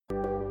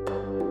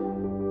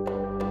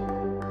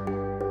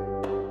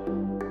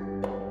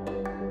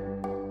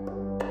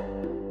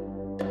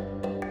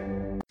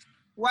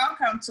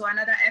Welcome to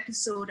another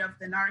episode of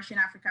the Nourishing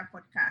Africa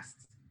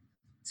podcast.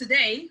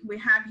 Today, we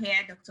have here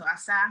Dr.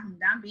 Asa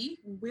Ndambi,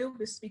 who will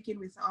be speaking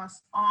with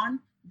us on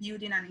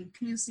building an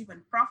inclusive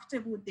and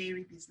profitable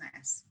dairy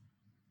business.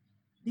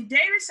 The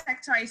dairy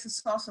sector is a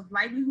source of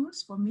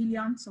livelihoods for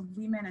millions of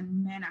women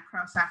and men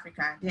across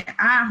Africa. There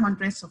are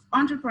hundreds of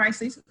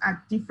enterprises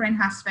at different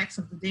aspects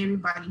of the dairy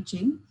value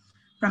chain,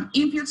 from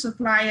input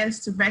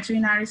suppliers to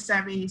veterinary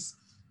service,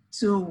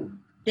 to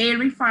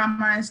dairy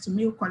farmers, to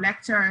milk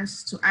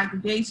collectors, to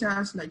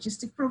aggregators,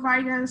 logistic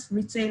providers,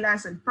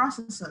 retailers, and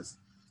processors.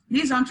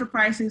 These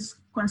enterprises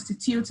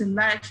constitute a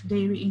large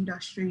dairy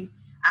industry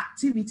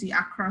activity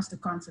across the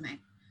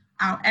continent.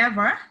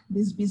 However,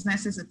 these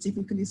businesses are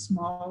typically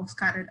small,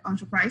 scattered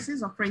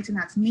enterprises operating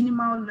at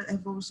minimal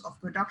levels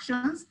of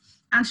productions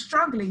and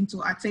struggling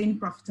to attain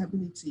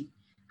profitability.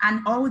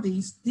 And all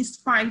this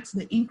despite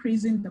the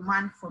increasing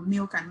demand for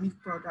milk and meat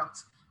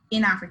products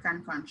in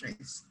African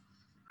countries.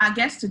 Our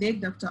guest today,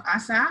 Dr.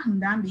 Asa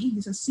Ndambi,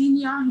 is a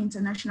senior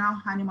international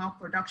animal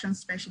production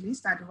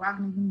specialist at the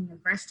Wageningen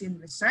University in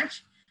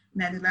Research,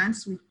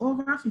 Netherlands, with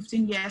over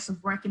 15 years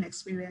of working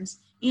experience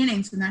in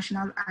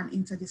international and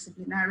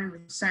interdisciplinary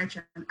research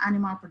and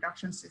animal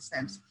production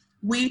systems,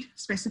 with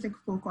specific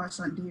focus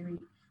on dairy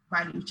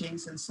value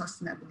chains and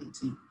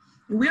sustainability.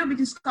 We will be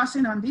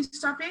discussing on this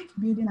topic,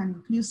 building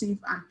an inclusive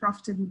and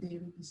profitable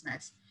dairy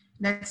business.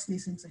 Let's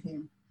listen to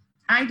him.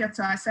 Hi,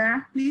 Dr.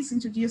 Asa. Please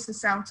introduce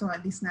yourself to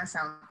our listeners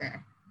out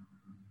there.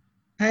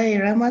 Hi,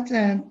 Ramat,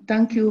 and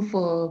thank you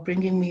for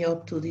bringing me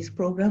up to this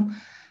program.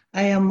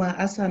 I am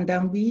Asa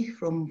Ndambi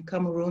from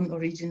Cameroon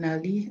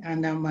originally,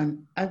 and I'm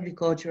an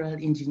agricultural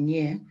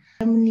engineer.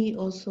 I'm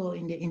also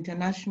in the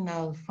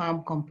International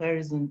Farm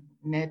Comparison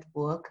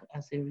Network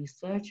as a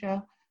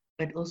researcher,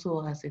 but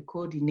also as a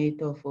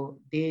coordinator for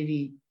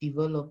dairy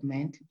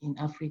development in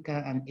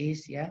Africa and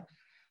Asia.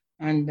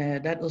 And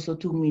that also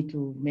took me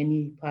to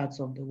many parts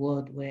of the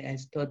world where I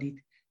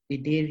studied the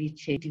dairy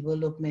chain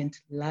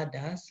development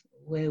ladders,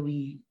 where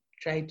we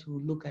try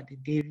to look at the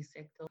dairy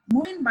sector.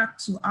 Moving back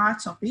to our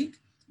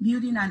topic,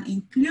 building an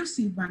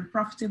inclusive and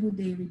profitable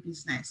dairy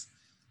business.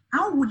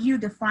 How would you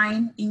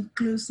define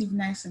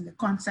inclusiveness in the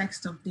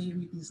context of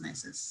dairy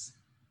businesses?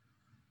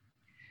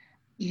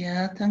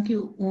 Yeah, thank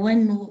you.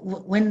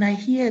 When I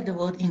hear the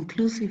word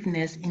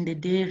inclusiveness in the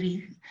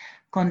dairy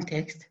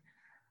context,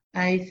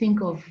 I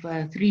think of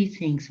three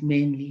things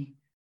mainly.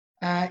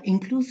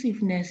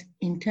 Inclusiveness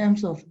in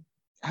terms of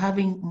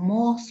having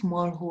more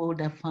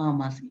smallholder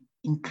farmers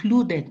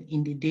included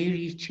in the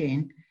dairy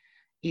chain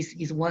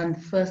is one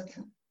first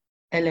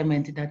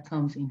element that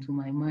comes into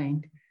my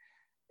mind.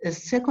 The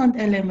second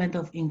element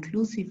of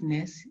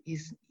inclusiveness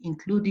is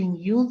including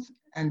youth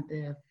and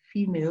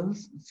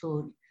females,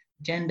 so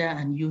gender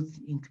and youth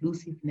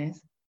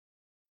inclusiveness.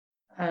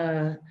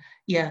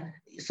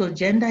 So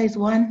gender is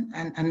one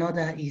and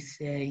another is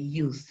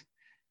youth.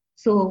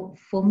 So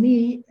for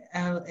me,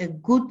 a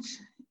good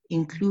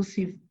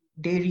inclusive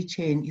dairy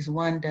chain is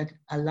one that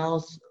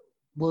allows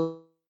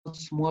both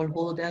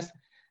smallholders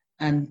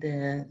and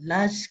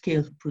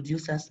large-scale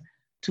producers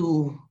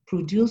to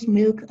produce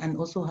milk and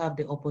also have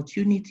the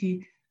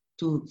opportunity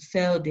to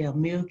sell their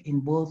milk in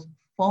both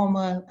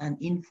formal and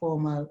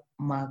informal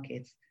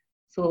markets.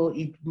 So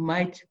it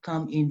might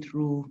come in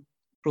through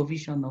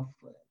provision of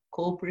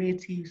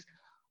cooperatives,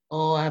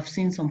 or I've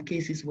seen some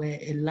cases where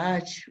a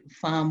large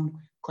farm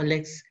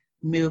collects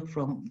milk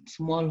from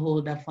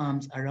smallholder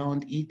farms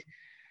around it,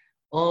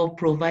 or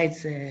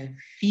provides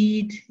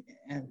feed,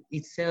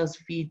 it sells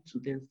feed to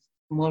the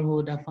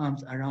smallholder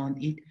farms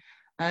around it,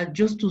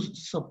 just to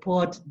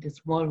support the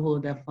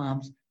smallholder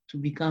farms to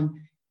become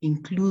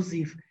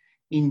inclusive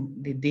in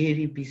the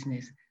dairy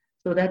business.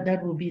 So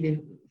that will be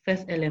the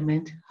first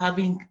element,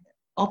 having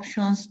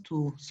options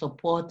to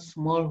support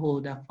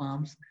smallholder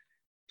farms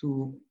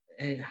to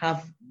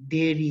have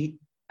dairy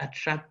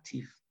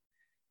attractive.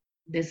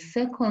 The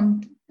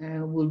second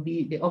will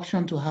be the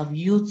option to have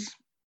youths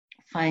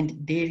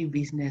find dairy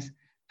business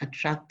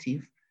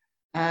attractive.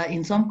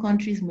 In some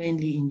countries,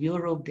 mainly in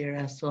Europe, there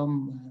are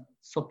some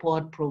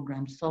support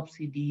programs,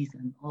 subsidies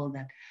and all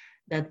that,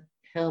 that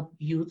help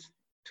youth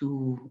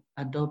to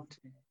adopt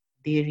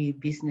dairy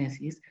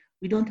businesses.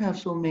 We don't have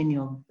so many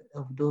of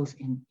those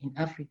in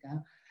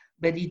Africa,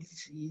 but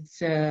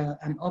it's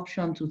an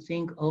option to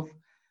think of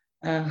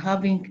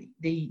having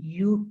the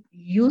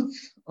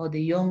youth or the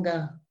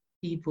younger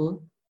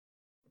people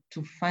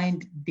to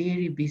find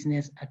dairy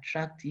business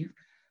attractive.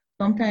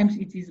 Sometimes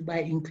it is by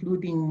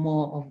including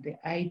more of the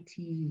IT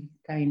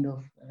kind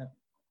of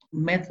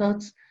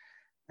methods.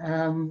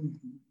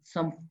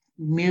 Some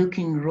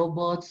milking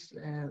robots,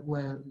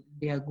 well,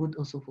 they are good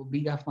also for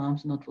bigger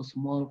farms, not for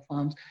small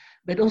farms,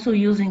 but also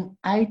using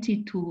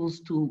IT tools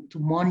to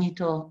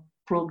monitor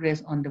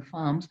progress on the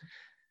farms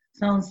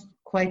sounds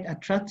quite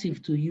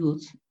attractive to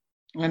youth.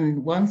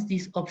 And once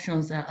these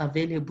options are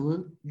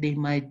available, they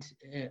might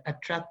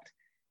attract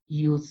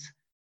youth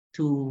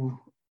to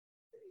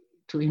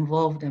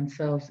involve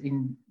themselves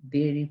in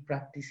dairy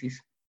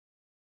practices.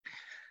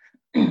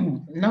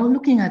 Now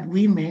looking at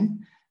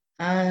women,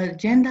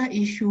 Gender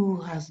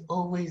issue has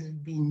always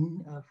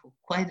been for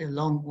quite a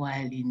long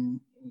while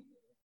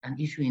an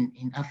issue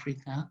in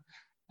Africa.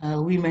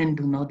 Women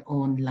do not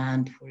own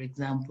land, for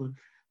example.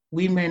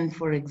 Women,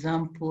 for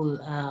example,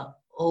 are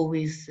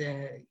always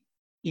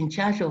in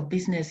charge of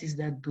businesses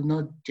that do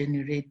not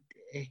generate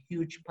a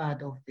huge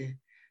part of the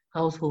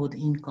household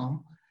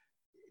income.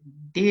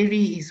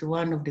 Dairy is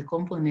one of the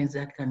components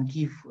that can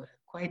give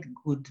quite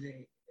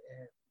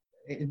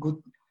a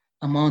good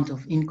amount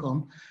of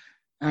income.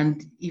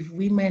 And if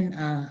women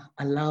are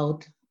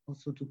allowed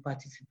also to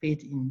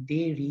participate in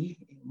dairy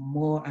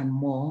more and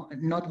more,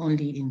 not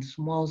only in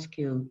small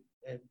scale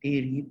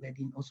dairy, but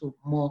in also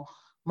more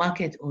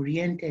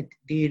market-oriented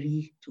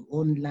dairy, to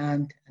own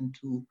land and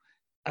to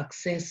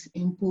access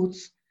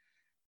inputs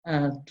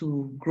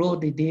to grow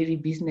the dairy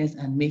business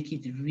and make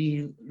it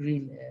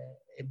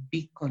a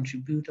big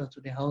contributor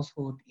to the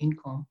household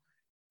income,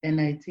 then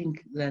I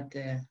think that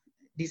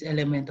this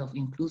element of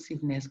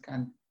inclusiveness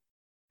can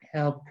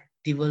help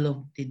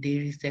develop the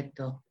dairy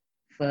sector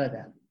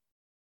further.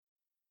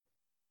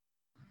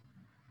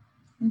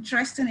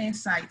 Interesting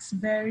insights,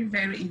 very,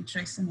 very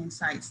interesting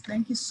insights.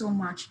 Thank you so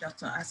much,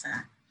 Dr.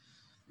 Asa.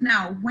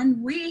 Now,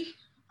 when we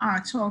are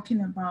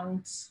talking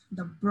about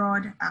the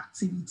broad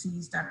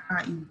activities that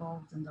are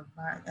involved in the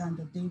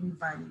dairy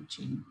value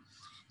chain,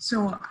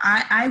 so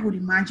I would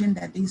imagine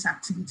that these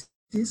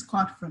activities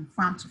cut from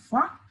farm to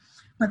fork,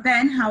 but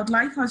then I would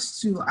like us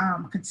to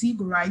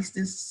categorize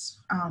these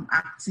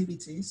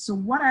activities. So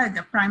what are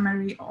the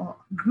primary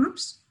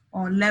groups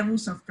or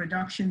levels of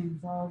production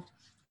involved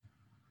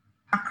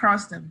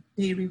across the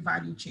dairy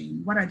value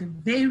chain? What are the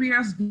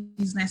various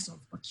business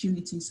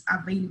opportunities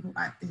available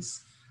at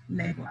this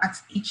level,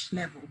 at each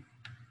level?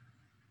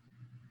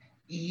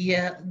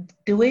 Yeah,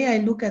 the way I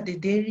look at the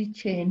dairy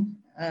chain,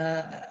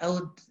 I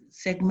would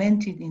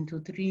segment it into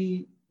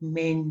three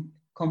main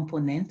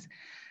components.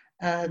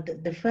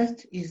 The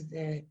first is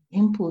the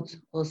input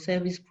or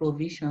service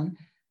provision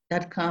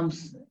that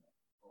comes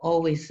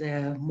always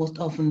most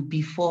often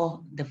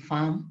before the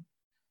farm.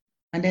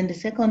 And then the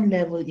second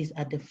level is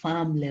at the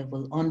farm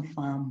level, on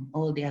farm,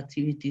 all the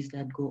activities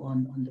that go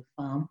on the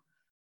farm.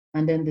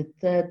 And then the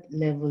third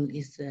level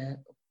is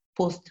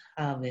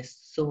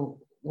post-harvest, so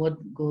what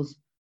goes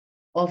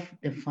off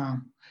the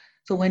farm.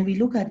 So when we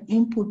look at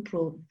input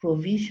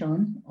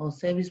provision or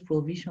service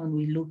provision,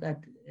 we look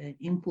at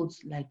inputs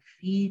like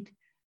feed,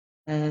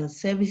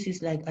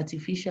 services like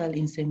artificial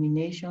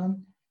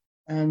insemination,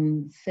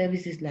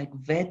 services like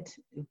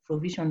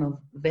provision of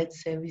vet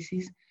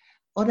services,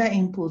 other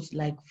inputs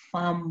like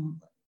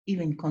farm,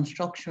 even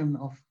construction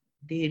of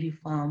dairy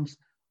farms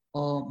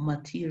or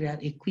material,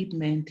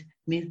 equipment,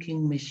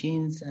 milking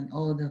machines and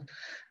all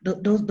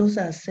those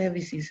are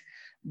services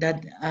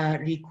that are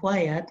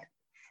required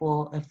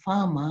for a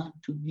farmer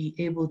to be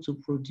able to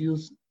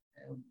produce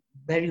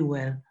very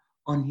well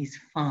on his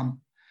farm.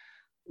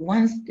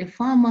 Once the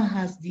farmer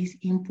has these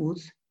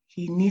inputs,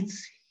 he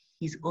needs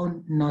his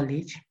own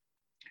knowledge,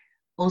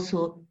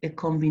 also a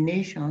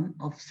combination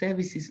of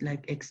services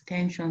like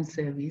extension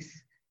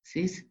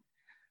services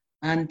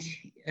and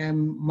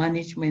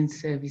management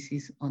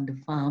services on the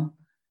farm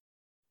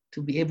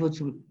to be able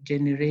to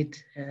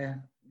generate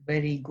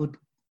very good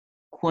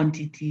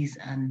quantities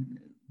and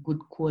good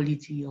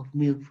quality of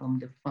milk from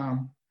the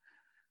farm.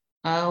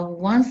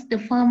 Once the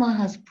farmer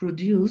has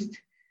produced,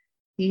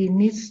 he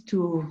needs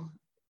to,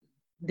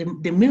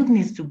 the milk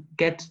needs to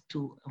get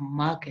to a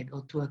market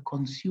or to a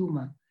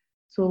consumer.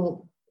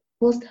 So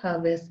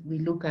post-harvest, we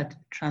look at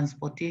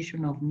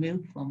transportation of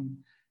milk from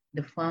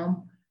the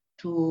farm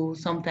to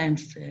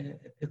sometimes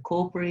a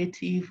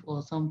cooperative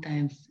or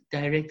sometimes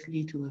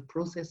directly to a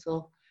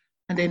processor.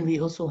 And then we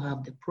also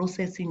have the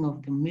processing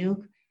of the milk.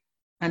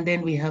 And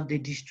then we have the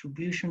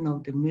distribution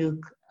of the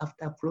milk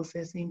after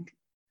processing.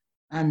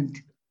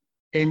 And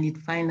then it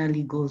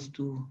finally goes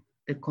to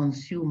the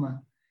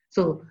consumer.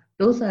 So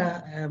those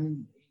are,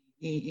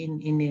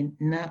 in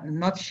a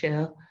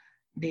nutshell,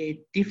 the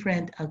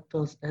different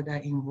actors that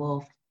are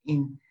involved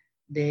in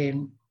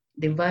the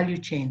value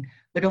chain.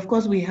 But of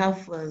course, we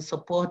have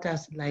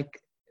supporters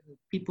like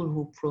people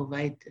who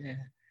provide,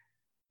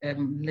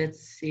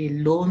 let's say,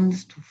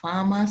 loans to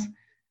farmers.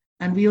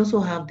 And we also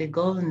have the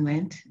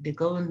government. The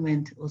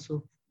government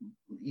also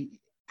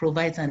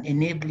provides an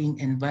enabling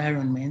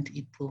environment.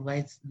 It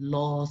provides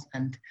laws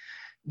and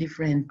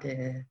different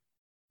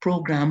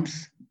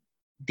programs,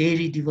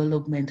 dairy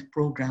development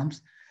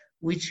programs,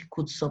 which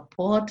could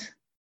support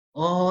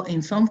or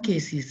in some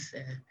cases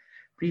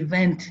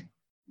prevent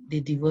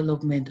the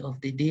development of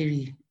the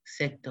dairy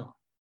sector.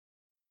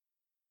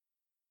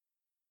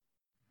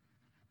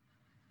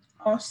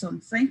 Awesome,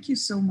 thank you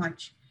so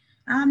much.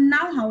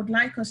 Now I would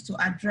like us to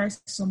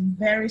address some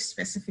very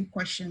specific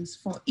questions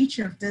for each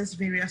of these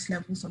various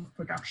levels of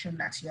production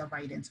that you have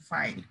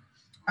identified,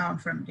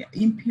 from the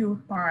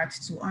input part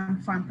to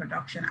on-farm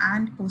production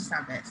and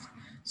post-harvest.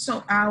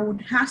 So I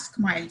would ask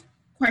my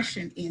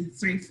question in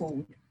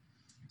threefold.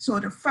 So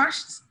the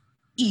first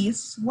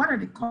is, what are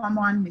the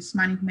common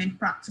mismanagement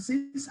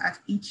practices at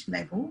each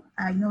level?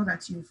 I know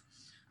that you've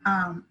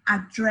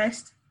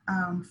addressed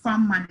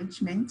farm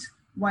management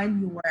while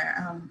you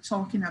were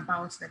talking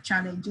about the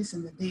challenges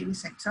in the dairy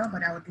sector,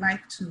 but I would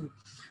like to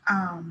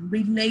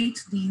relate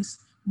these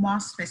more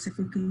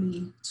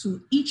specifically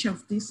to each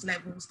of these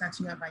levels that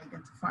you have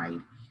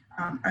identified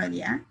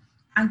earlier.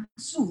 And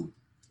two,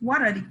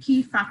 what are the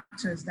key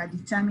factors that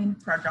determine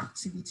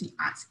productivity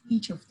at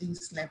each of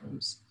these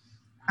levels?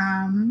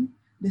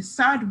 The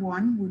third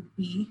one would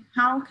be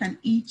how can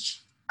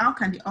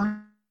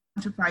the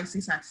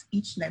enterprises at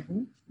each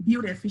level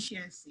build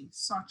efficiency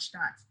such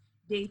that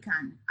they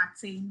can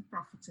attain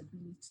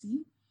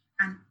profitability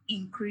and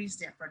increase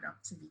their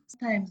productivity?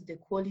 Sometimes the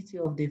quality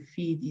of the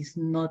feed is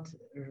not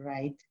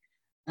right.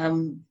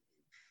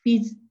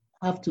 Feeds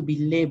have to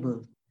be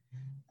labeled,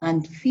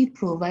 and feed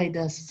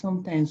providers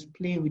sometimes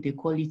play with the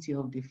quality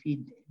of the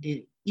feed.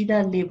 They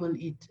either label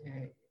it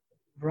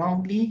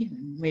wrongly,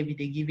 maybe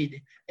they give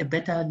it a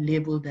better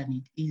label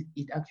than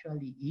it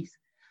actually is.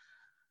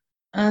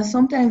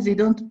 Sometimes they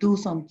don't do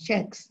some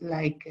checks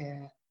like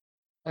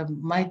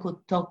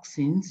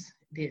mycotoxins.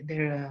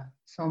 There are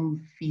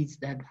some feeds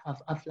that have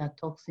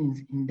aflatoxins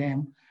in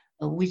them,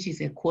 which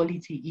is a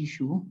quality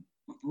issue,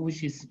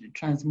 which is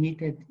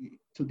transmitted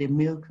to the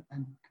milk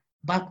and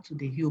back to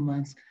the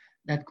humans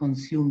that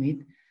consume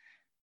it.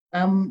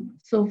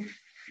 So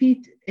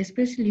feed,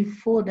 especially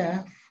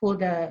fodder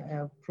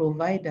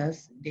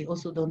providers, they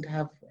also don't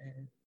have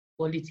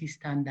quality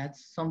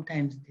standards.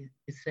 Sometimes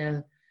they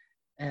sell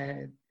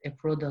a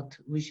product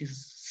which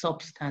is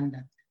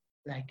substandard,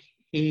 like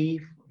hay,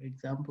 for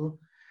example.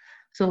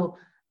 So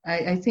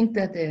I think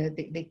that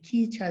the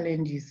key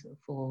challenges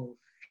for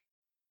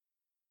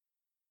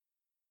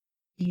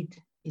feed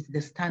is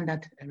the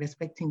standard,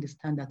 respecting the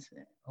standards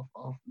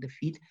of the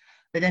feed.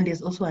 But then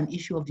there's also an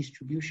issue of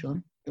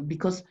distribution,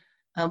 because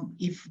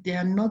if there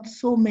are not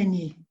so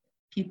many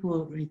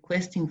people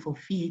requesting for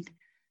feed,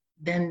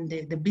 then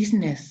the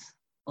business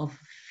of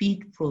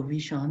feed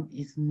provision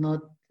is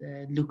not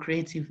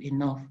lucrative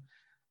enough.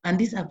 And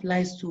this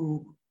applies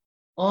to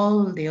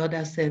all the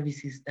other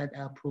services that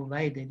are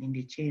provided in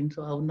the chain.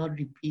 So I will not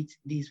repeat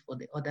this for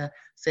the other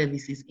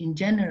services. In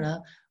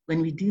general, when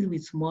we deal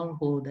with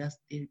smallholders,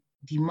 the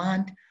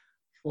demand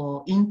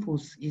for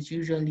inputs is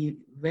usually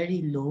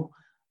very low,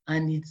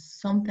 and it's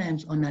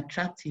sometimes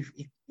unattractive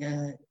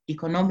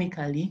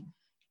economically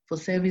for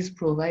service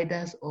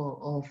providers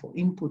or for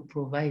input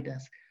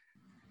providers.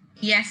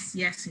 Yes,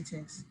 it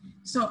is.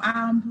 So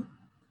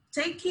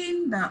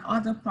taking the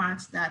other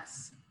part that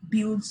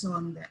builds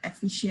on the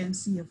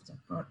efficiency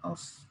of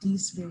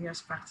these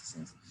various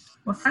practices.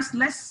 But first,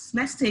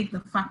 let's take the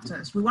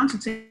factors. We want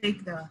to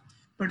take the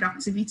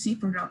productivity,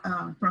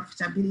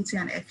 profitability,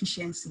 and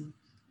efficiency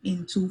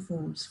in two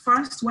folds.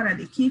 First, what are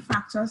the key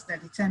factors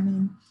that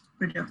determine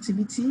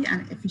productivity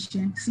and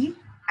efficiency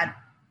at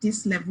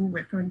this level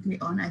we're currently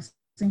on? I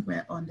think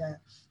we're on the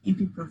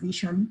input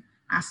provision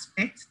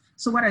aspect.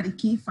 So what are the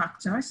key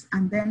factors?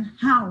 And then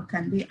how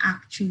can they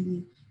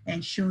actually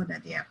ensure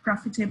that they are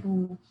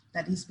profitable,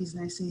 that these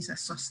businesses are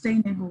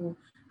sustainable,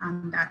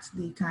 and that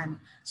they can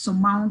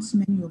surmount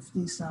many of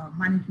these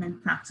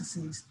management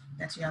practices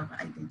that you have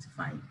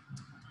identified?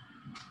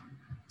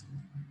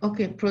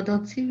 Okay,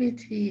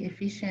 productivity,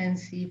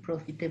 efficiency,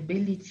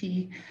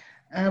 profitability.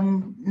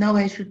 Now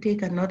I should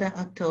take another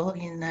actor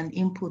in an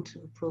input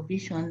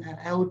provision.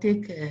 I will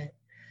take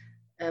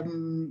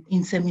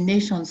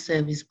insemination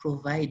service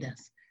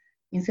providers.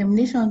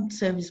 Insemination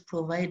service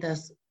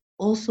providers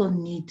also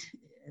need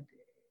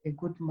a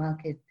good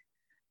market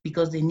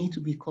because they need to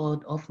be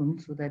called often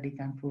so that they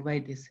can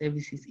provide the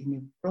services in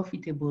a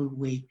profitable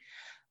way.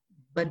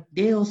 But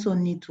they also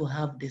need to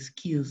have the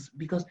skills,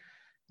 because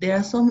there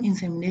are some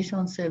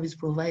insemination service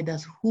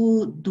providers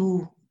who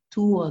do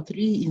 2 or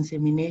 3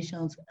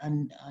 inseminations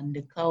and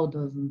the cow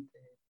doesn't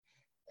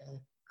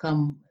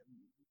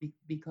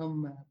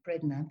become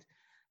pregnant.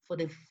 For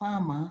the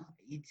farmer,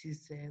 it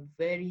is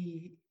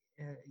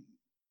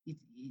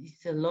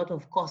it's a lot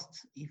of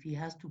costs if he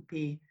has to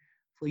pay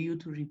for you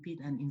to repeat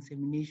an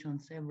insemination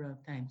several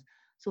times.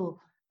 So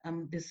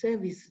the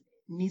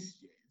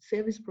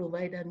service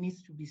provider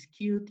needs to be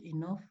skilled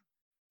enough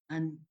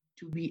and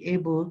to be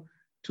able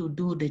to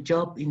do the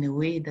job in a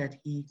way that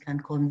he can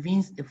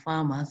convince the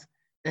farmers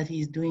that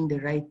he's doing the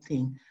right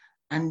thing.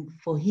 And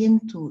for him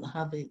to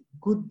have a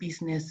good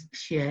business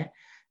share,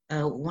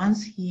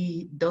 once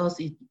he does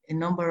it a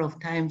number of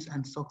times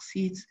and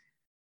succeeds,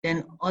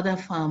 then other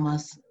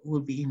farmers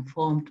will be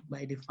informed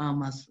by the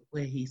farmers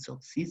where he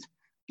succeeds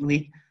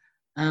with.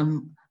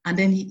 And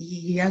then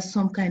he has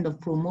some kind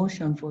of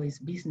promotion for his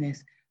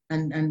business.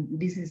 And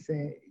this is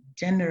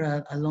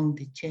general along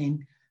the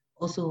chain.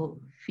 Also,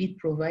 feed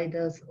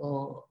providers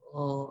or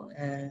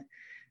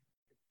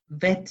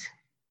vet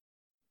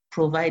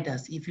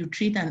providers. If you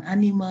treat an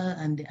animal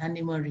and the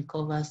animal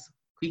recovers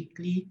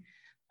quickly,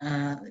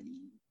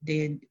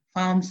 the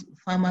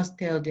farmers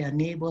tell their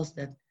neighbors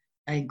that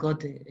I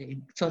got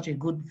such a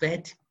good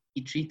vet,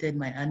 he treated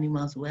my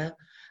animals well,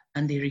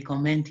 and they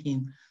recommend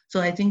him.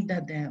 So I think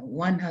that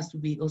one has to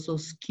be also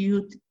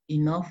skilled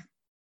enough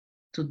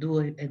to do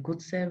a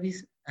good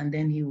service, and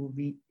then he will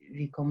be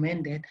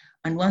recommended.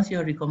 And once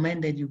you're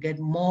recommended, you get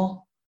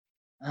more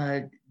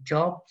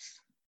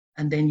jobs,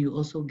 and then you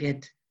also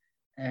get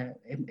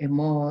a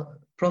more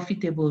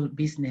profitable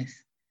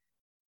business.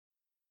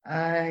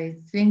 I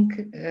think,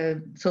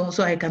 so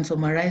I can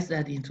summarize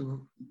that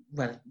into,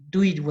 well,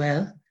 do it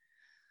well.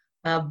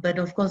 But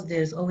of course,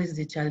 there's always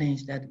the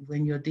challenge that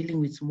when you're dealing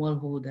with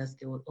smallholders,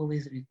 they will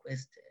always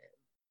request,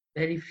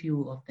 very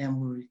few of them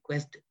will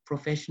request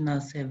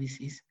professional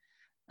services.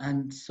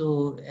 And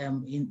so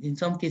in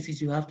some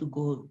cases, you have to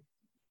go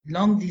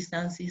long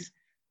distances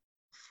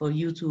for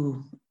you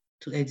to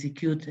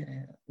execute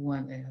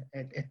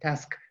a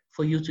task,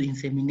 for you to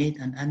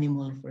inseminate an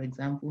animal, for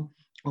example,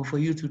 or for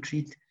you to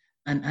treat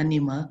an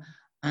animal,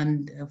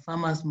 and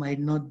farmers might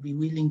not be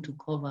willing to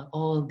cover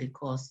all the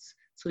costs.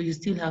 So you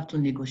still have to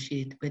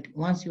negotiate, but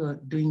once you are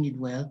doing it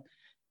well,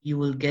 you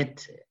will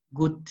get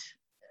good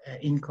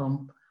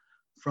income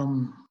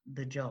from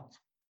the job.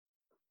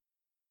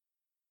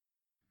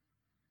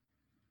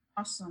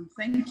 Awesome,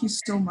 thank you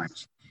so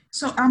much.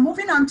 So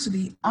moving on to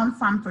the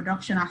on-farm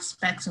production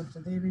aspects of the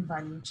dairy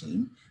value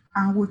chain,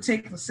 we'll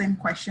take the same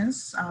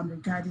questions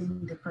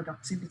regarding the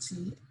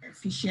productivity,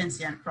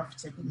 efficiency, and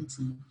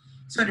profitability.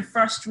 So the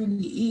first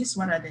really is,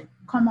 what are the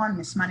common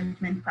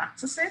mismanagement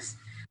practices?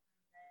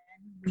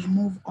 And we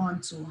move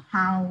on to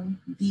how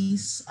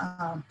these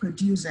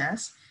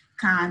producers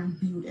can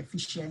build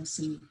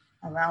efficiency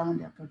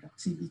around their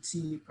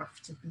productivity,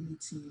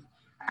 profitability,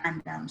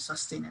 and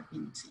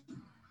sustainability.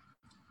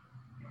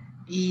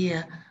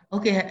 Yeah,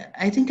 okay,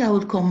 I think I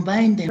would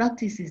combine the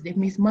practices, the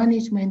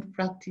mismanagement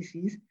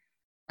practices.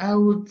 I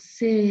would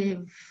say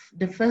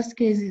the first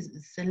case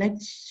is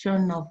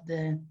selection of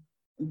the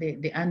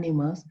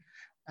animals.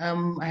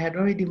 I had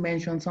already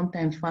mentioned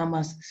sometimes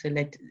farmers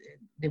select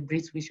the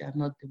breeds which are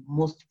not the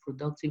most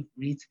productive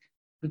breeds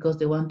because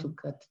they want to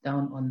cut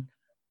down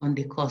on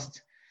the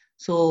cost.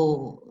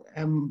 So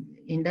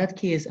in that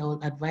case, I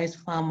would advise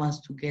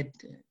farmers to get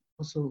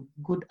also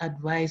good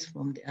advice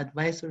from the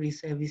advisory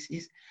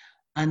services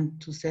and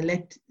to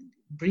select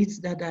breeds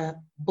that are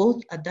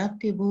both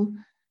adaptable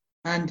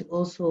and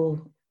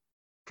also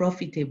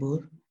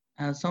profitable.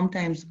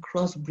 Sometimes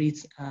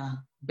crossbreeds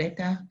are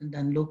better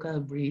than local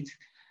breeds.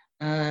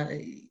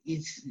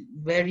 It's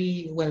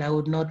very, well, I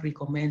would not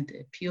recommend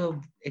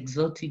pure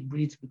exotic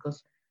breeds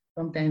because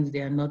sometimes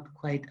they are not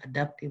quite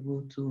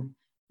adaptable to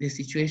the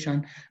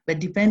situation. But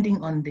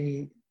depending on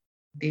the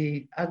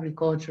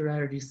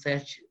agricultural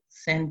research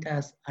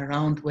centers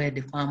around where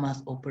the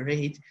farmers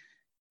operate,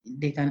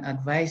 they can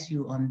advise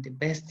you on the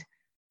best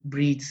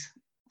breeds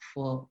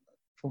for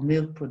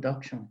milk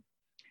production.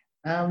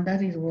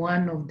 That is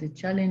one of the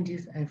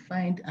challenges I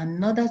find.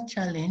 Another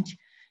challenge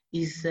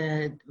is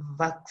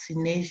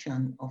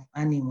vaccination of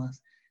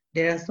animals.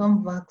 There are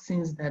some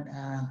vaccines that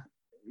are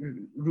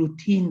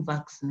routine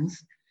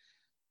vaccines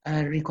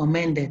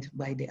recommended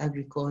by the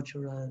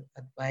agricultural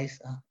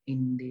advisor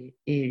in the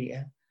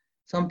area.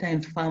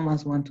 Sometimes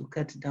farmers want to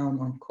cut down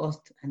on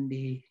cost and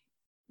they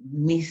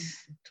miss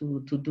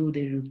to do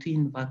the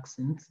routine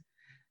vaccines.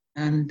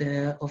 And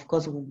of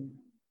course,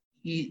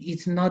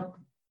 it's not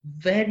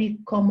very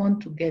common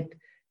to get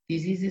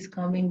diseases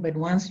coming, but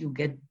once you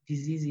get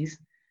diseases,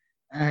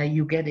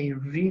 you get a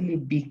really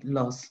big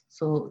loss.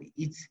 So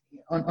it's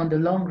on the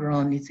long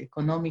run, it's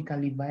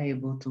economically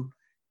viable to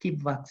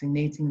keep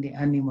vaccinating the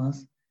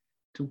animals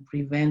to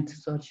prevent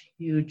such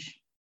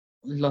huge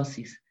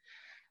losses.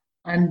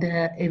 And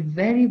a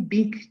very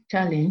big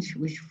challenge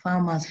which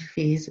farmers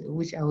face,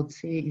 which I would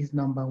say is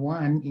number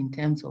one in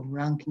terms of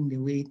ranking the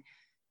weight,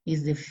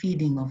 is the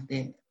feeding of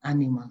the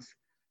animals.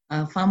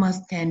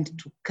 Farmers tend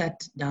to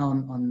cut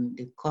down on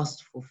the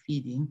cost for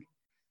feeding.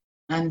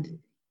 And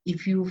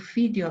if you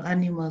feed your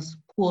animals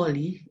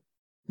poorly,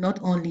 not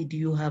only do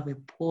you have a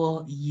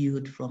poor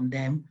yield from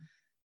them,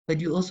 but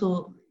you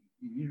also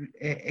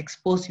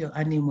expose your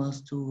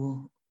animals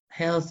to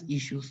health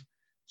issues.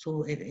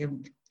 So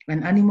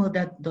an animal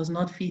that does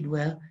not feed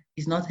well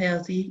is not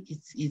healthy.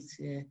 It's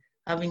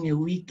having a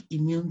weak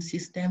immune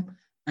system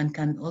and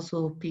can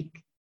also pick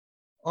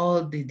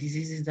all the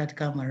diseases that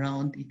come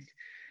around it.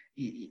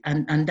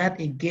 And that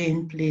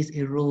again plays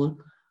a role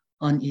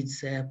on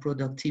its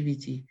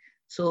productivity.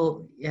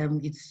 So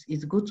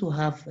it's good to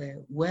have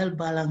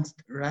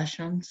well-balanced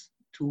rations,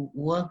 to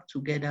work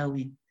together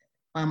with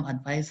farm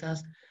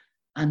advisors,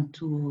 and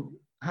to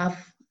have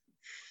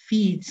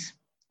feeds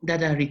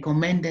that are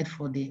recommended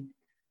for the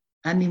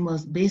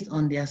animals based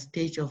on their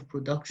stage of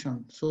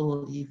production.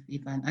 So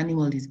if an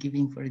animal is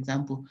giving, for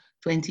example,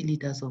 20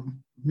 liters of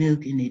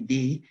milk in a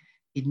day,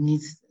 it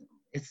needs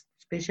a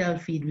special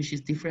feed which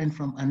is different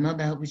from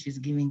another which is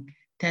giving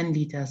 10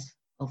 liters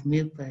of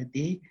milk per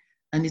day.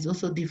 And it's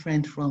also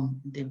different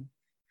from the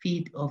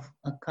feed of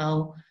a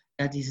cow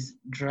that is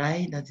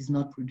dry, that is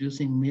not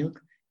producing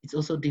milk. It's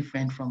also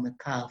different from a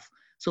calf.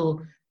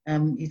 So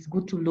it's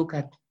good to look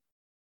at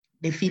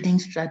the feeding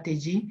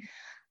strategy.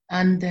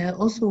 And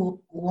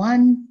also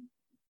one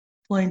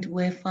point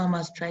where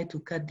farmers try to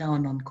cut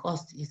down on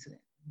cost is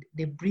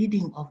the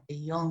breeding of the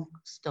young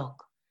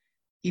stock.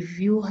 If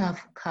you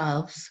have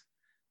calves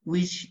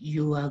which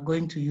you are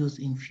going to use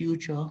in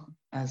future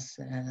as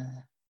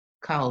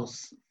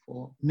cows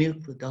for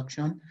milk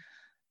production,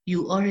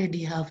 you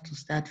already have to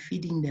start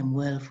feeding them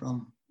well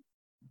from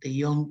the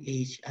young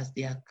age as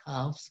they are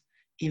calves,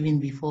 even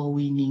before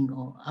weaning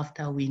or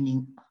after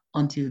weaning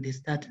until they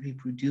start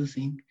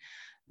reproducing,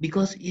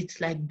 because it's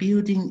like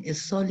building a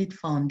solid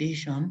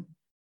foundation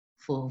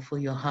for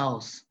your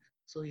house.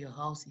 So your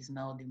house is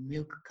now the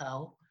milk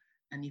cow.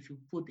 And if you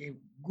put a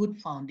good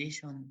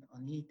foundation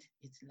on it,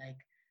 it's like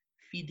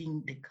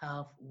feeding the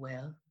calf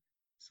well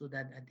so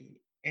that at the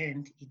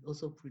end, it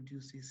also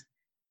produces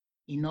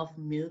enough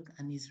milk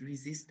and is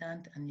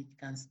resistant and it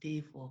can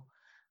stay for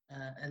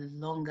a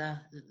longer,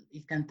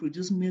 it can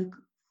produce milk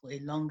for a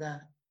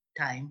longer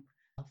time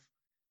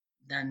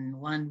than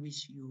one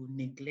which you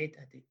neglect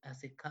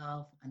as a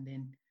calf and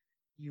then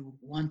you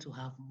want to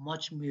have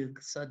much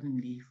milk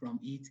suddenly from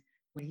it.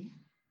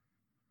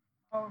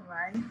 All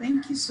right,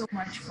 thank you so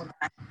much for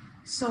that.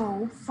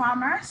 So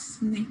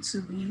farmers need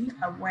to be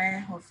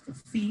aware of the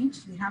feed.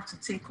 They have to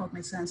take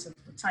cognizance of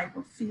the type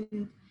of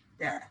feed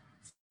they're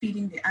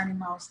feeding the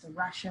animals, the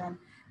ration,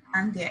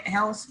 and the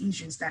health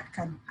issues that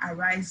can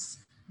arise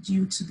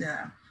due to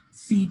the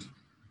feed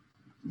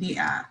they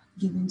are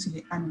giving to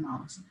the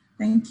animals.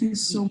 Thank you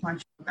so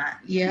much for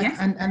that. Yeah, yes?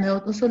 and I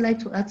would also like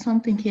to add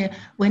something here.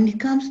 When it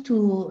comes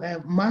to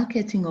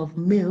marketing of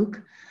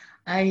milk,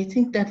 I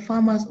think that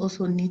farmers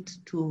also need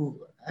to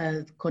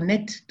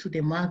connect to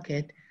the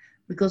market,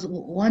 because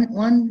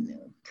one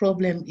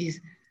problem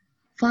is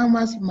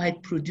farmers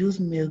might produce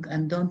milk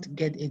and don't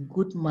get a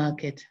good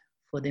market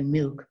for the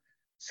milk.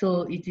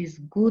 So it is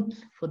good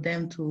for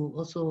them to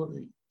also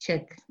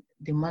check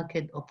the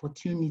market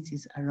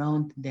opportunities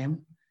around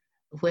them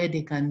where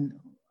they can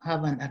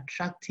have an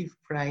attractive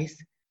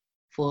price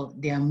for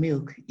their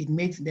milk. It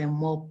makes them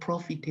more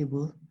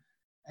profitable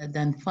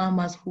than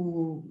farmers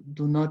who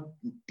do not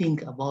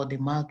think about the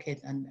market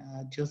and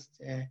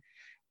just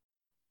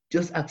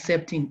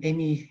accepting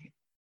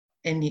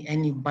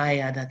any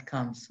buyer that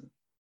comes.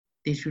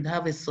 They should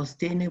have a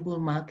sustainable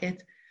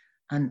market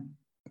and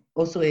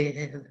also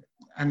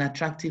an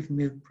attractive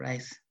milk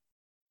price.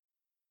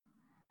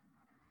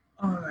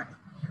 All right.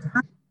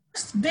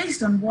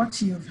 Based on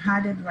what you've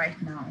added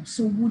right now,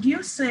 so would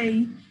you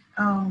say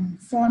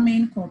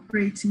forming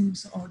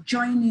cooperatives or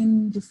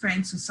joining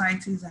different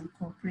societies and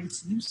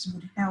cooperatives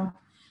would help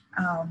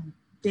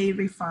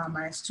dairy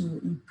farmers to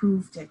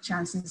improve their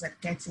chances at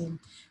getting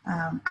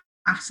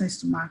access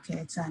to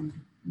markets and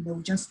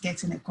just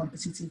getting a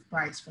competitive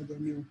price for their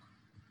milk?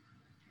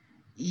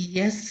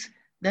 Yes,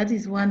 that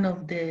is one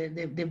of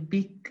the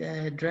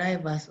big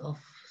drivers of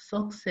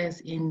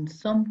success in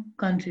some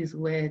countries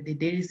where the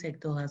dairy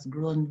sector has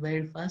grown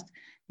very fast.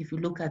 If you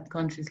look at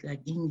countries like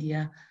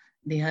India,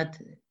 they had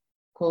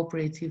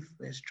cooperative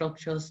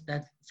structures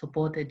that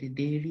supported the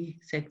dairy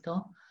sector.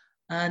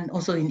 And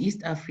also in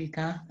East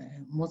Africa,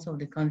 most of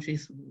the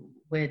countries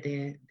where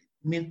the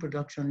milk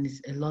production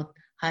is a lot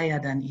higher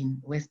than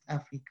in West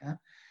Africa,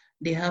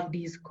 they have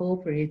these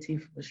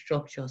cooperative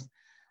structures.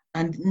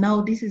 And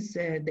now this is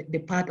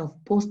the part of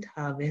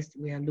post-harvest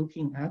we are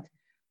looking at.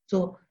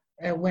 So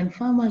when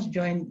farmers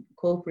join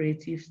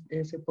cooperatives,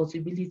 there's a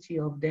possibility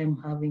of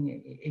them having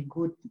a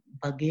good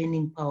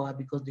bargaining power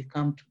because they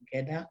come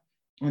together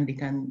and they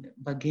can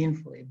bargain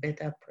for a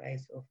better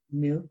price of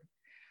milk.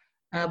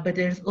 But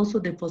there's also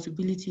the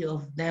possibility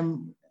of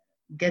them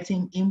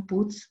getting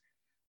inputs.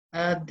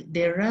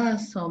 There are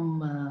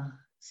some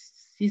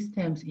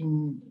systems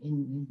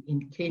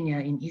in Kenya,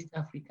 in East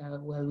Africa,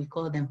 where we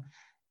call them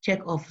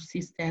check-off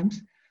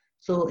systems.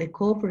 So a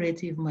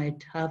cooperative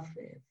might have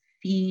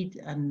feed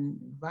and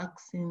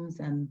vaccines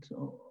and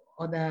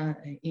other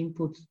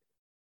inputs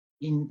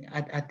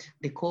at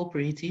the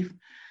cooperative,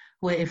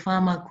 where a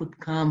farmer could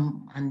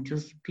come and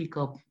just pick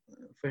up,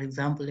 for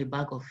example, a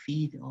bag of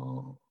feed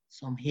or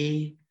some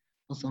hay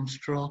or some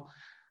straw.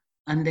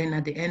 And then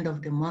at the end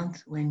of the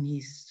month, when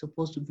he's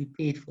supposed to be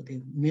paid for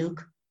the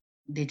milk,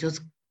 they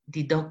just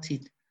deduct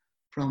it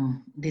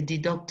they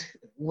deduct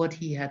what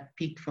he had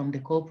picked from the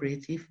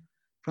cooperative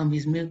from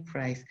his milk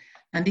price.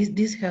 And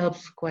this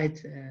helps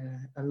quite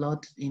a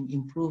lot in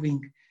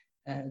improving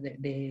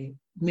the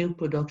milk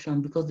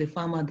production, because the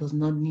farmer does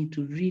not need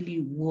to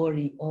really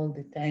worry all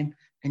the time.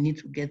 I need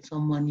to get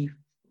some money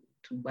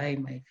to buy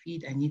my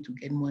feed. I need to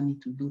get money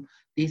to do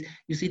this.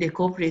 You see, the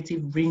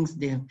cooperative brings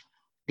the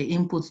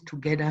inputs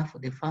together for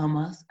the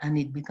farmers, and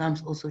it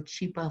becomes also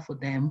cheaper for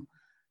them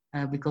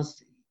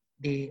because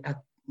they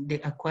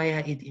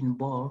acquire it in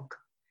bulk,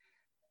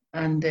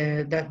 and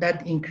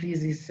that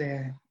increases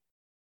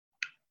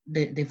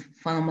the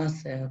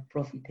farmers'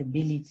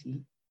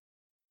 profitability.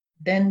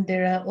 Then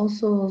there are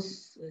also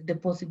the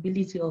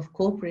possibility of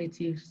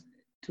cooperatives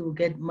to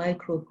get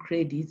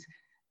microcredits.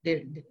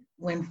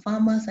 When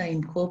farmers are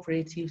in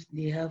cooperatives,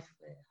 they have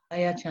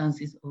higher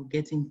chances of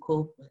getting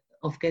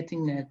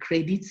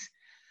credits.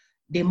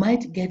 They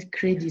might get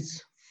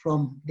credits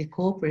from the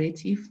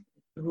cooperative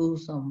through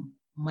some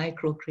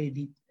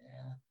microcredit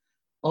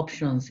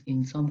options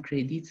in some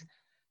credits,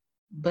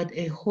 but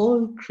a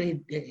whole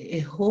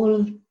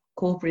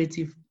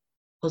cooperative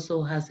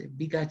also has a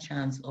bigger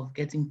chance of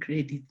getting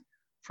credit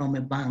from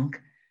a bank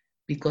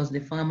because the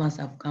farmers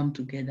have come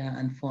together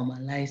and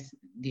formalized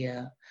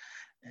their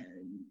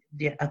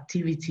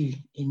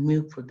activity in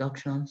milk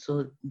production.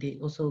 So they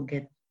also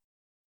get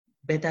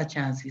better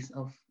chances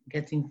of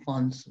getting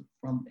funds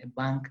from a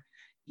bank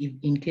if,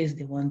 in case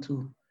they want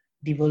to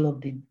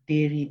develop the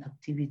dairy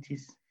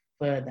activities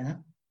further.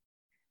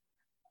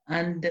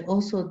 And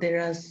also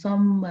there are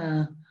some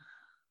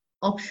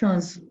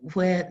options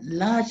where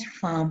large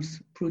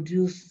farms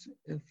produce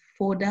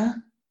fodder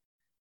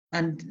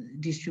and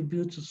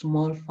distribute to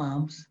small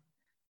farms.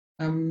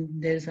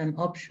 There's an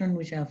option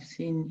which I've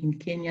seen in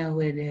Kenya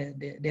where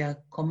there are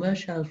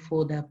commercial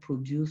fodder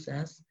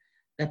producers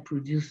that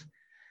produce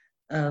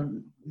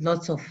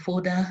lots of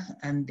fodder,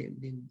 and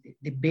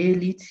they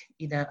bale it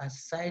either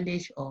as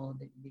silage or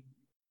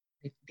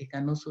they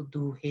can also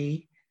do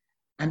hay.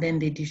 And then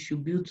they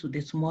distribute to the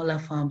smaller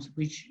farms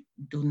which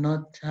do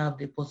not have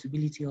the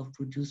possibility of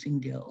producing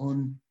their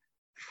own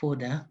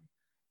fodder.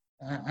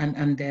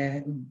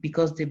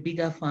 Because the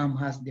bigger farm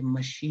has the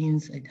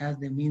machines, it has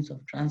the means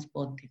of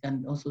transport, they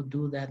can also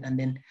do that. And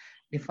then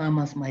the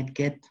farmers might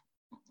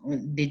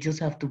they just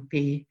have to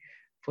pay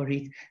for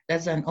it.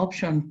 That's an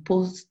option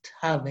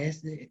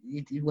post-harvest.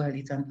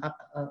 It's an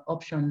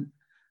option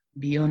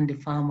beyond the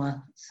farmer's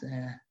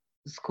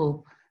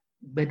scope,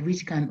 but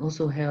which can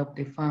also help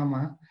the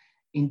farmer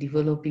in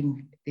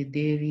developing the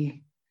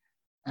dairy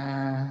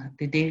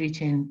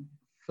chain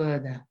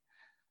further.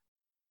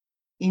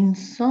 In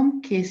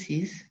some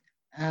cases,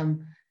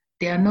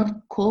 they are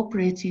not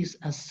cooperatives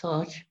as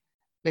such,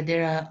 but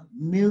there are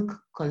milk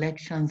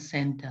collection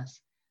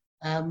centers.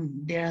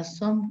 There are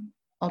some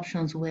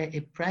options where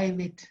a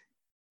private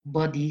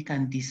body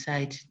can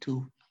decide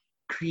to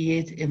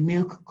create a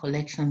milk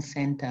collection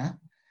center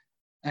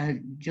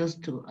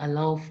just to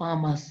allow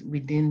farmers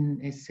within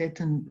a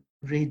certain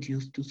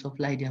radius to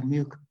supply their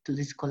milk to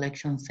this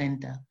collection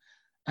center.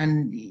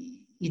 And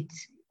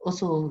it's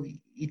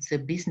a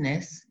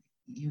business.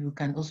 You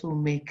can also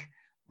make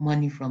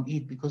money from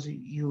it because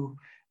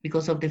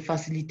of the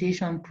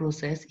facilitation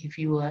process. If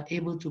you are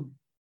able to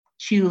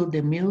chill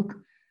the milk,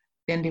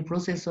 then the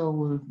processor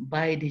will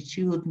buy the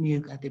chilled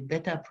milk at a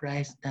better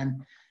price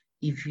than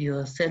if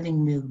you're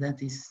selling milk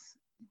that is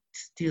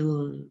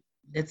still,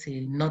 let's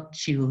say, not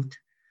chilled.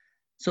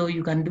 So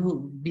you can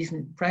do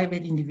business,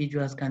 private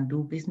individuals can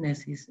do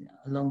businesses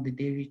along the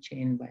dairy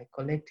chain by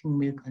collecting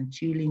milk and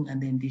chilling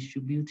and then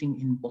distributing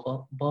in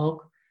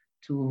bulk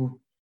to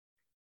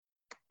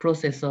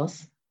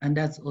processors. And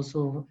that's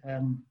also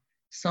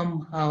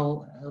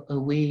somehow a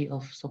way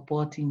of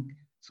supporting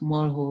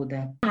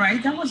smallholder. All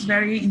right, that was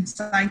very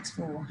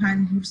insightful.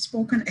 And you've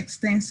spoken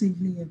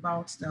extensively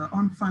about the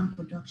on-farm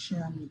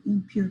production, the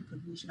input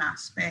provision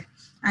aspect.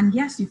 And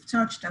yes, you've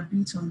touched a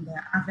bit on the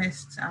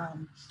harvest,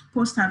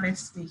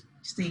 post-harvest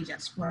stage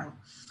as well.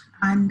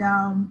 And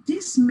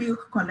these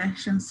milk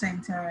collection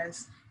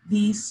centers,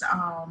 these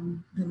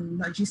the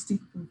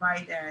logistic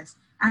providers,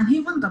 and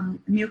even the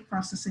milk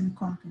processing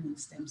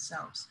companies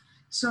themselves.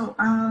 So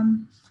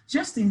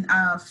just in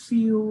a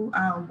few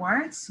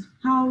words,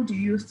 how do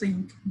you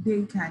think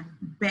they can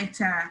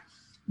better,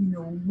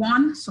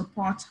 one,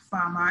 support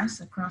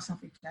farmers across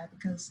Africa?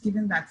 Because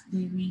given that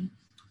dairy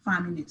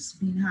farming is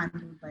being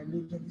handled by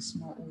majorly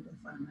smallholder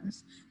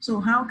farmers,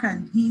 so how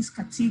can these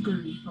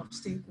category of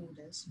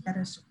stakeholders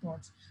better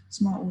support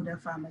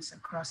smallholder farmers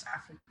across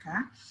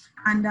Africa?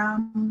 And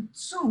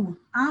two,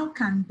 how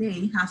can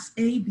they, as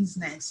a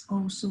business,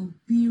 also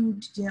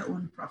build their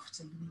own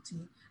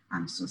profitability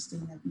and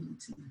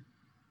sustainability?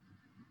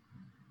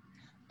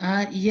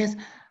 Yes,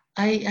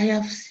 I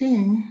have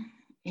seen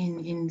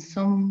in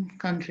some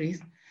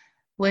countries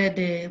where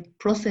the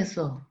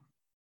processor,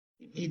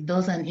 it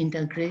does an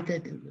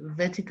integrated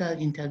vertical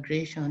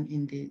integration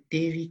in the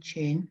dairy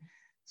chain.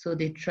 So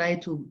they try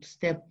to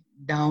step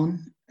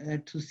down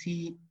to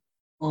see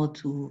or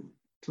to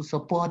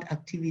support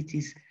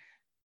activities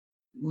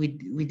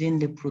within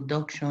the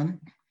production.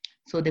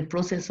 So the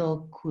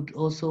processor could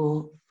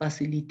also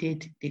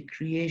facilitate the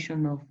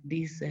creation of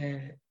these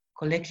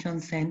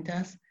collection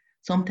centers.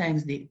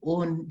 Sometimes they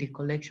own the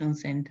collection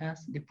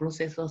centers, the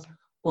processors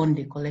own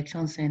the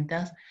collection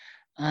centers,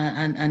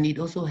 and it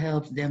also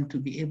helps them to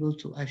be able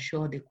to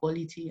assure the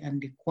quality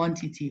and the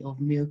quantity of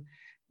milk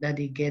that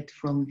they get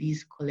from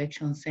these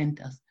collection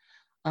centers.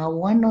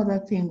 One other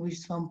thing which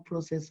some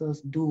processors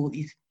do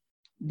is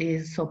they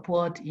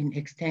support in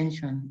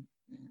extension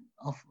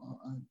of,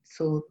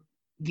 so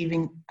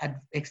giving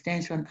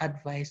extension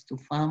advice to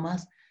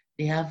farmers.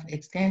 They have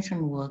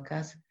extension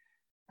workers.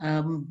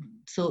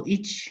 So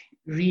each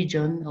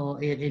region or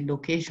a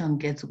location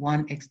gets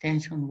one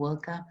extension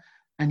worker,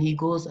 and he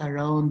goes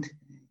around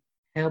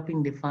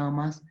helping the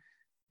farmers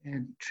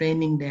and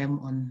training them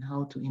on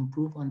how to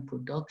improve on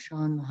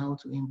production, how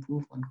to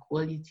improve on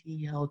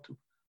quality, how to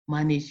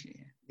manage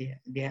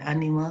their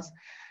animals.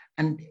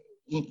 And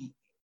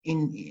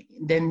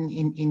then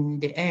in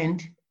the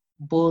end,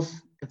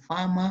 both the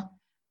farmer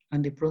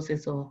and the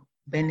processor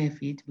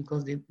benefit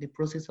because the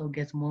processor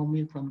gets more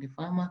milk from the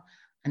farmer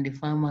and the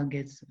farmer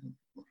gets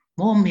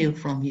more milk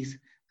from his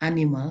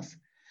animals.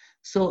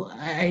 So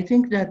I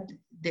think that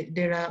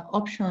there are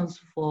options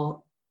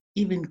for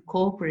even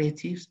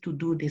cooperatives to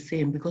do the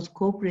same, because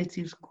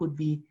cooperatives could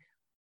be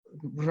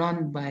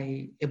run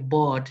by a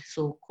board.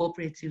 So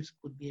cooperatives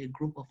could be a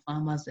group of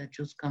farmers that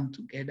just come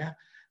together,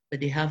 but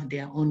they have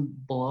their own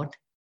board,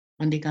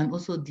 and they can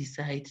also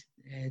decide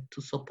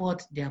to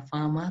support their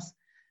farmers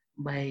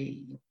by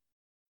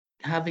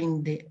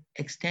having the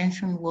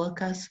extension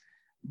workers,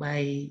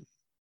 by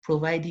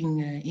providing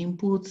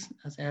inputs,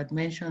 as I had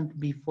mentioned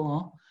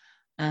before,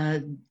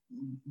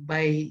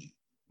 by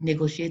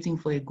negotiating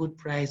for a good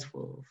price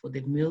for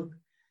the milk.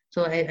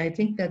 So I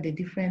think that the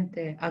different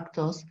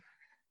actors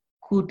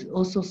could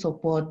also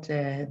support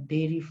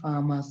dairy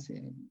farmers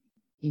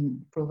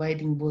in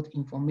providing both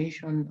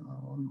information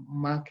on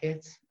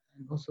markets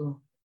and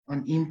also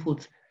on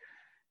input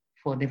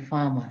for the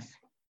farmers.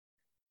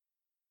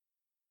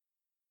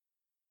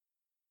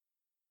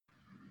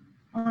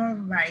 All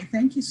right,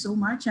 thank you so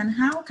much. And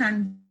how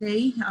can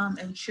they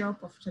ensure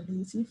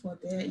profitability for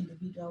their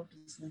individual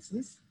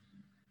businesses?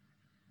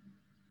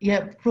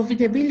 Yeah,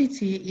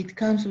 profitability, it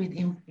comes with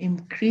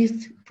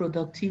increased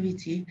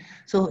productivity.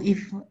 So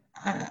if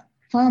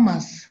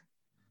farmers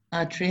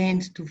are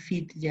trained to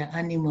feed their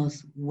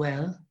animals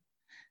well,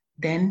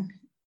 then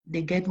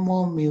they get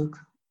more milk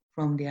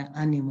from their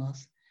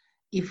animals.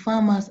 If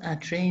farmers are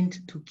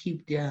trained to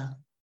keep their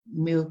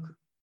milk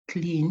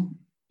clean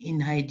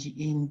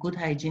in good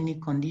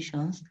hygienic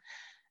conditions,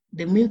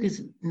 the milk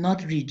is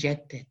not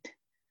rejected.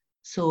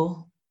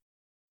 So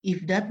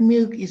if that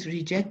milk is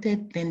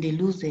rejected, then they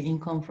lose the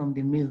income from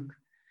the milk.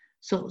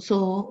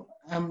 So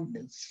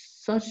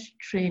such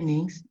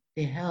trainings,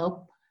 they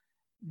help.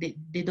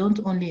 They don't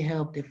only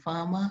help the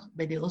farmer,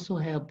 but they also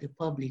help the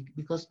public,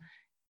 because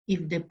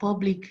if the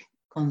public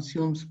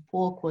consumes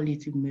poor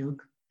quality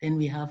milk, then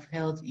we have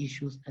health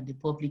issues at the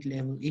public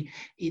level.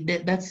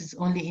 That is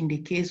only in the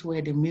case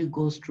where the milk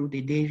goes through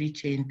the dairy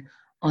chain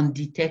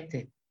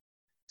undetected.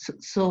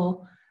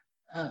 So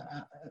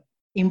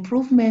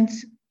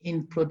improvements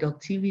in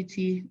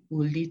productivity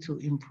will lead to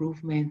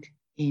improvement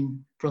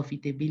in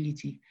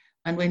profitability.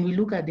 And when we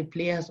look at the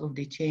players of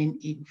the chain,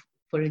 if,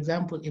 for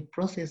example, a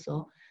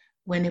processor,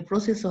 when a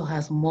processor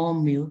has more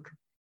milk,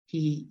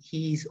 he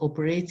is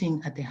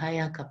operating at a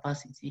higher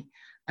capacity.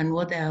 And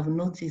what I have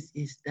noticed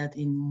is that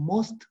in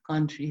most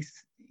countries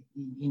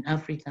in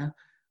Africa,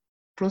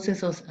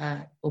 processors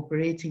are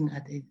operating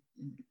at a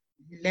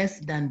less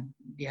than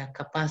their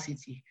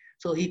capacity.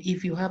 So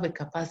if you have a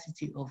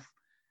capacity of,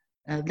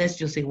 let's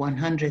just say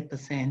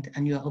 100%,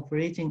 and you are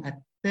operating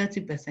at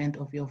 30%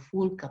 of your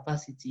full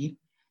capacity,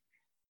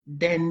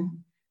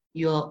 then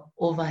your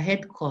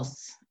overhead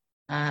costs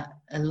are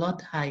a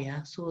lot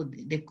higher. So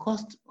the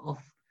cost of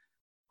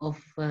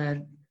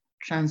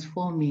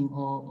transforming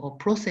or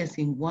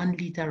processing 1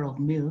 liter of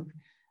milk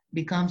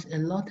becomes a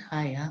lot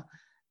higher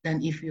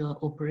than if you're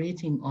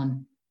operating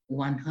on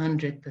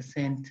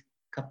 100%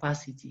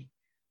 capacity.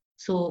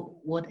 So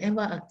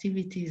whatever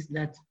activities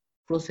that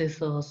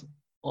processors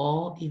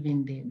or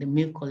even the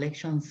milk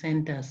collection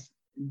centers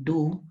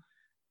do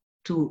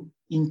to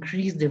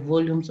increase the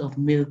volumes of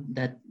milk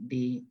that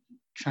they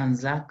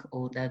transact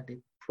or that they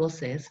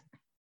process,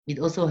 it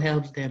also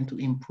helps them to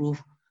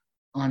improve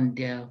on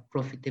their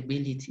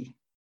profitability.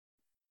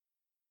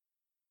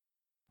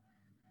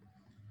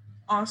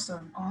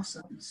 Awesome,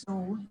 awesome.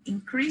 So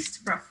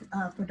increased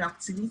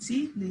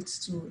productivity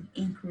leads to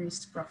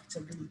increased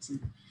profitability.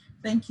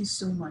 Thank you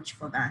so much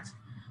for that.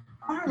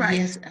 All right.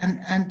 Yes,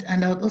 and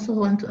I would also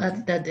want to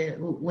add that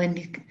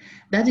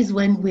that is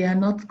when we are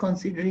not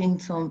considering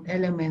some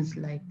elements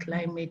like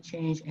climate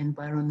change,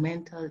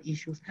 environmental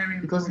issues,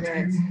 because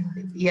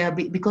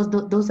because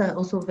those are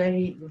also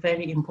very,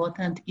 very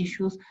important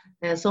issues.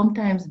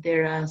 Sometimes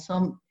there are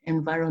some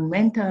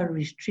environmental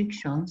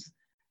restrictions.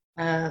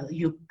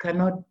 You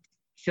cannot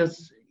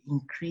just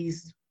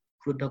increase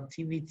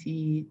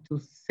productivity to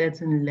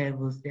certain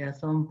levels. There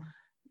are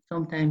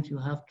sometimes you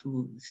have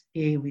to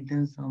stay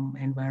within some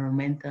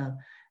environmental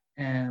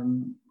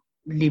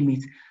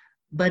limits.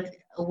 But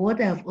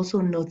what I've also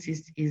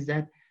noticed is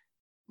that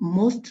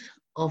most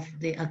of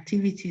the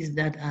activities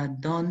that are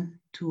done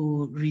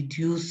to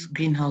reduce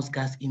greenhouse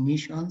gas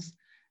emissions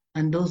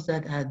and those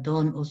that are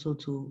done also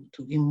to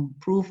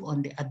improve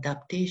on the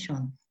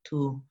adaptation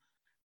to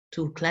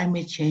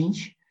climate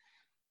change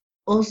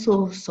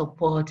also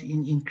support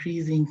in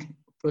increasing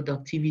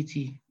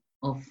productivity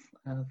of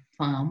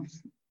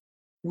farms,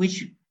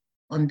 which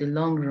on the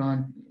long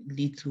run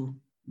lead to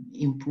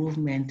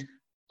improvement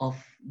of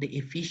the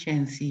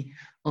efficiency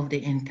of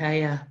the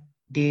entire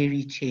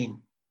dairy chain.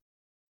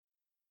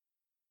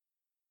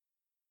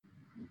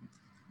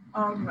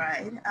 All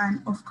right.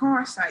 And of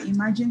course, I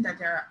imagine that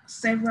there are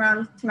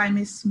several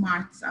climate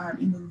smart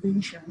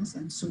innovations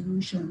and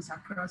solutions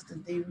across the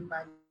dairy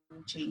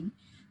value chain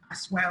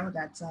as well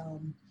that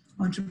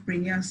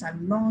entrepreneurs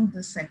along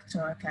the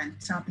sector can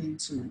tap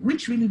into,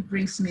 which really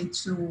brings me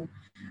to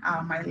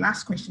my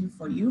last question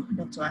for you,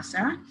 Dr.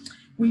 Asa.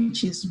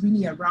 which is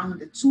really around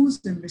the tools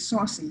and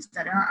resources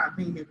that are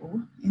available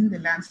in the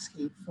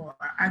landscape for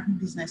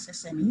agribusiness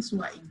SMEs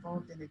who are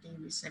involved in the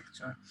dairy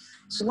sector.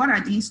 So what are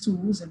these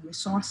tools and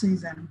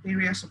resources and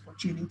various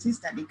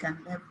opportunities that they can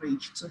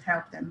leverage to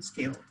help them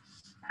scale?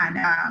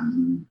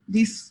 And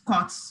this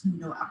cuts,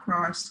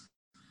 across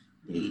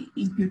the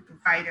input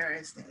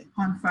providers, the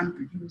on-farm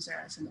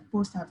producers, and the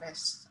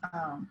post-harvest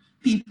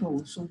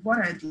people. So what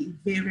are the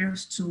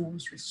various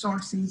tools,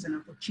 resources, and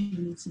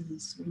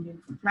opportunities ranging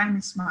from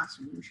climate smart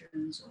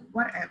solutions or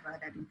whatever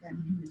that they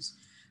can use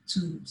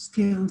to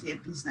scale their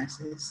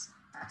businesses,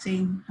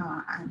 attain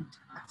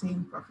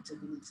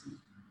profitability?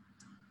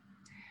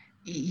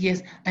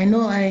 Yes, I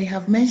know I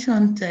have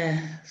mentioned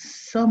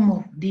some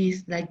of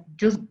these, like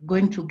just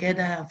going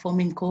together,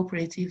 forming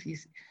cooperatives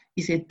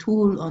is a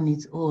tool on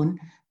its own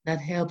that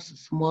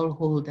helps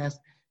smallholders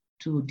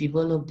to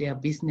develop their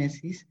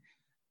businesses.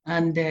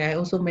 And I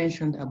also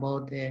mentioned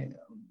about the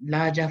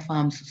larger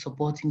farms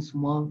supporting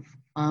small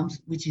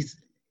farms, which is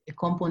a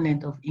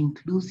component of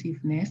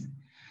inclusiveness.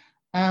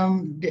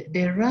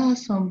 There are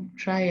some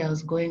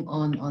trials going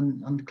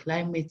on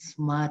climate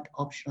smart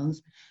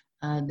options.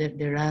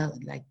 There are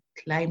like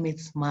climate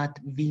smart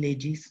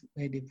villages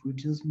where they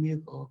produce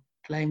milk, or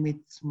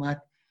climate smart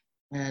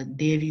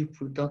dairy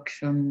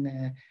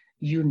production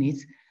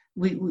units,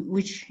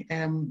 which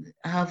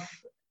have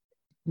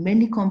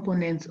many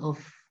components of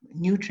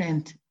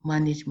nutrient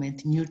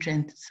management,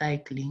 nutrient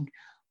cycling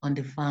on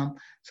the farm.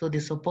 So they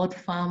support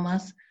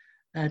farmers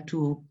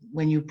to,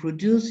 when you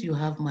produce, you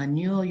have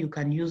manure, you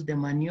can use the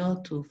manure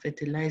to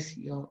fertilize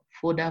your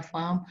fodder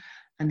farm,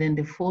 and then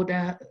the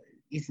fodder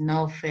is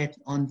now fed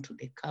onto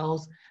the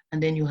cows,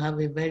 and then you have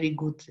a very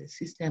good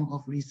system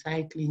of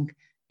recycling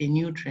the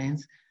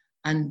nutrients.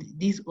 And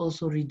this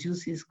also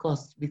reduces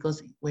costs,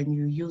 because when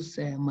you use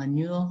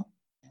manure,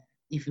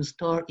 if you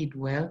store it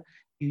well,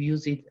 you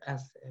use it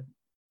as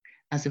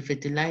a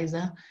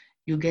fertilizer,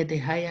 you get a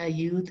higher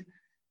yield,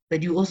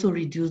 but you also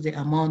reduce the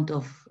amount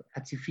of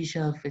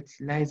artificial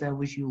fertilizer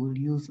which you will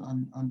use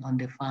on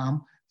the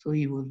farm. So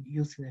you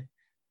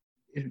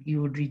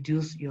will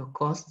reduce your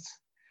costs.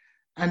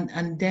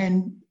 And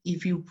then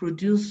if you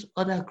produce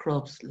other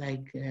crops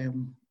like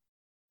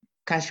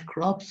cash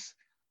crops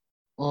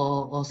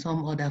or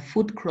some other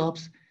food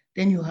crops,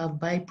 then you have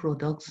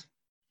byproducts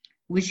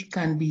which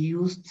can be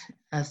used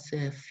as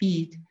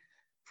feed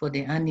for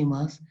the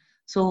animals.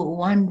 So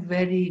one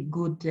very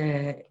good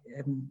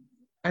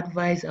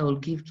advice I will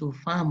give to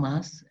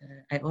farmers,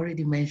 I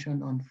already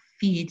mentioned on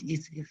feed,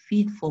 is a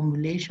feed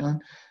formulation,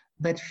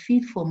 but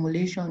feed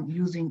formulation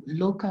using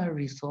local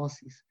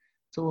resources.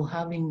 So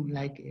having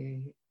like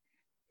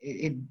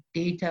a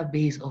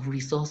database of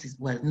resources,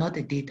 well, not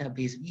a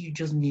database, you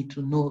just need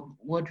to know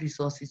what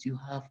resources you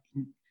have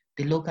in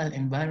the local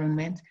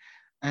environment,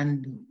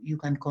 and you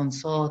can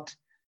consult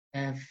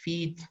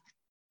feed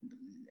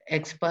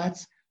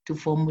experts to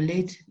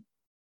formulate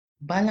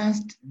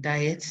balanced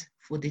diets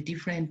for the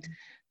different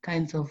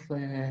kinds of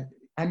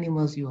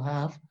animals you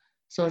have,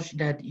 such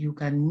that you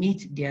can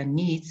meet their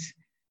needs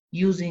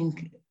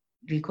using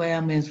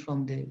requirements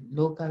from the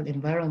local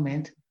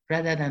environment,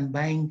 rather than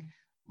buying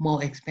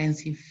more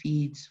expensive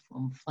feeds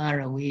from far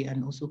away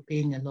and also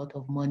paying a lot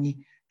of money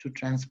to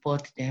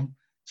transport them.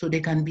 So they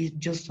can be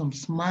just some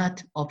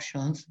smart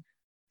options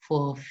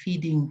for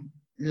feeding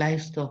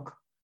livestock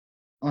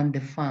on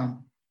the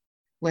farm.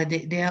 Where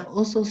there are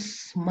also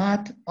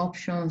smart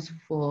options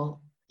for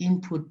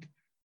input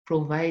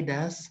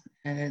providers,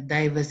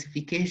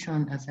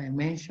 diversification, as I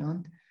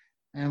mentioned,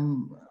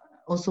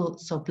 also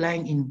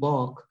supplying in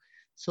bulk.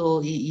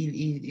 So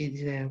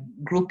it's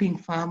grouping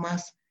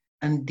farmers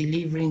and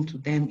delivering to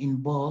them in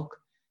bulk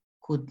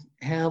could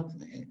help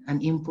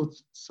an input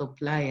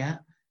supplier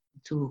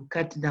to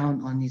cut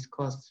down on his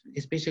costs,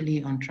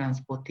 especially on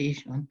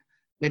transportation,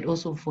 but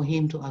also for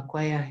him to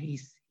acquire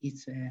his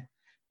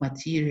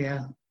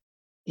material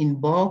in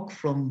bulk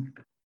from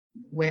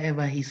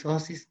wherever he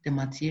sources the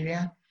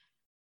material,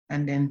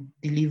 and then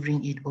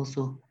delivering it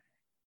also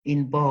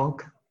in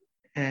bulk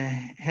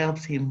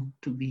helps him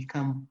to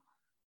become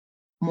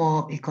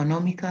more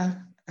economical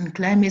and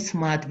climate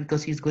smart,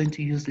 because he's going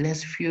to use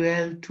less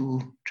fuel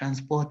to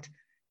transport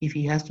if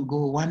he has to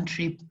go one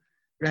trip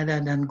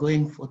rather than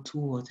going for 2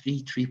 or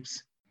 3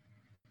 trips.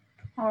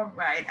 All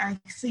right, I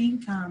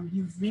think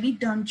you've really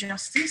done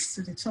justice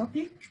to the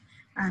topic,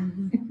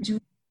 and we do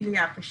really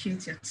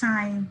appreciate your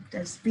time.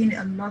 There's been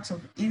a lot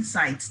of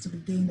insights to be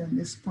gained on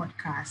this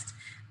podcast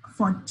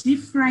for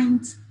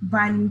different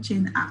value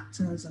chain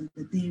actors of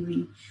the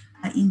dairy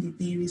in the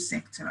dairy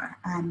sector.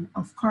 And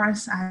of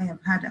course, I have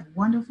had a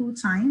wonderful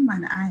time,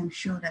 and I am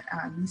sure that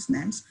our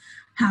listeners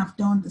have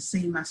done the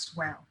same as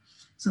well.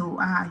 So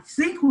I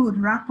think we would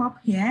wrap up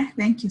here.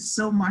 Thank you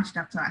so much,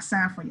 Dr.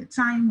 Asah, for your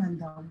time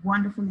and the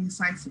wonderful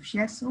insights you've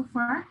shared so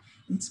far.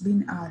 It's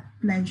been a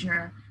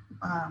pleasure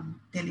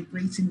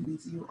deliberating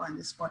with you on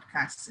this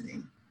podcast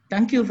today.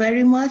 Thank you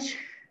very much.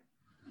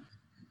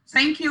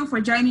 Thank you for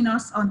joining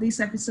us on this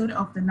episode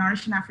of the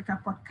Nourishing Africa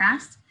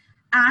podcast.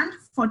 And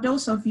for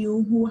those of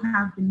you who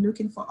have been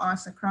looking for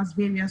us across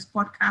various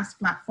podcast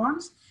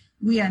platforms,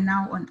 we are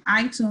now on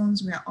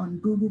iTunes, we're on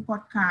Google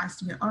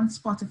Podcasts, we're on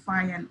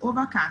Spotify and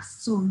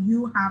Overcast. So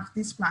you have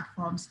these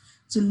platforms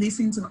to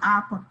listen to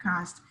our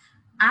podcast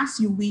as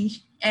you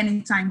wish,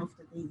 any time of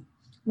the day.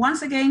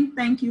 Once again,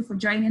 thank you for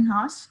joining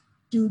us.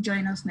 Do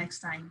join us next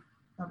time.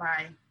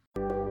 Bye-bye.